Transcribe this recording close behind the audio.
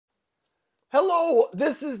Hello,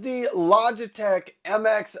 this is the Logitech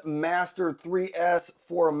MX Master 3S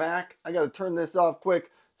for a Mac. I gotta turn this off quick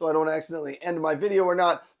so I don't accidentally end my video or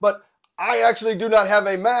not, but I actually do not have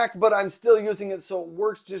a Mac, but I'm still using it, so it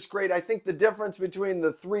works just great. I think the difference between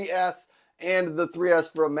the 3S and the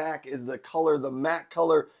 3S for a Mac is the color, the matte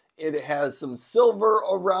color. It has some silver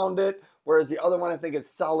around it, whereas the other one I think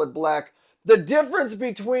is solid black. The difference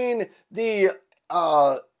between the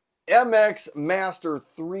MX Master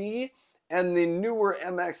 3 and the newer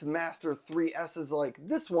MX Master 3S's like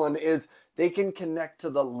this one is they can connect to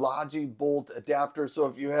the Logi Bolt adapter. So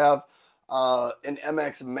if you have an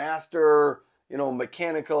MX Master,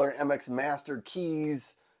 mechanical or MX Master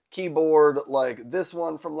keyboard like this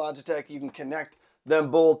one from Logitech, you can connect them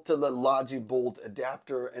both to the Logi Bolt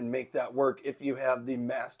adapter and make that work if you have the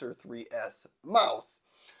Master 3S mouse.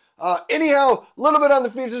 Anyhow, a little bit on the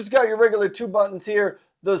features. Got your regular two buttons here.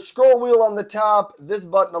 The scroll wheel on the top, this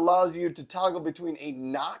button allows you to toggle between a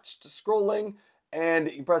notched scrolling,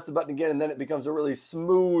 and you press the button again and then it becomes a really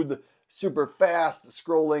smooth, super fast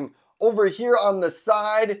scrolling. Over here on the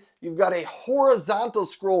side, you've got a horizontal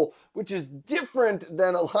scroll, which is different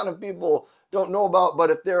than a lot of people don't know about,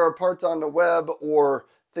 but if there are parts on the web or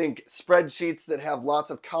think spreadsheets that have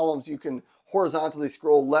lots of columns, you can horizontally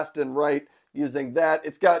scroll left and right using that.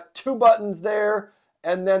 It's got two buttons there.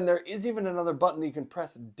 And then there is even another button that you can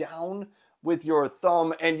press down with your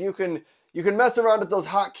thumb, and you can mess around with those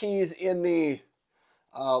hotkeys in the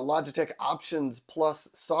Logitech Options Plus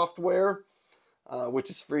software, which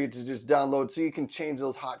is free to just download. So you can change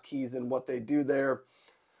those hotkeys and what they do there.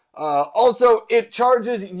 Also, it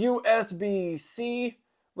charges USB-C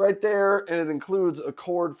right there, and it includes a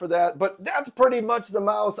cord for that. But that's pretty much the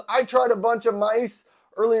mouse. I tried a bunch of mice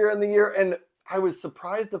earlier in the year, and I was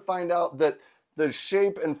surprised to find out that the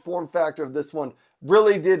shape and form factor of this one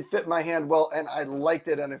really did fit my hand well, and I liked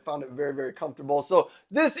it, and I found it very, very comfortable. So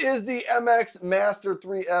this is the MX Master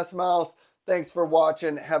 3S mouse. Thanks for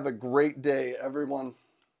watching. Have a great day, everyone.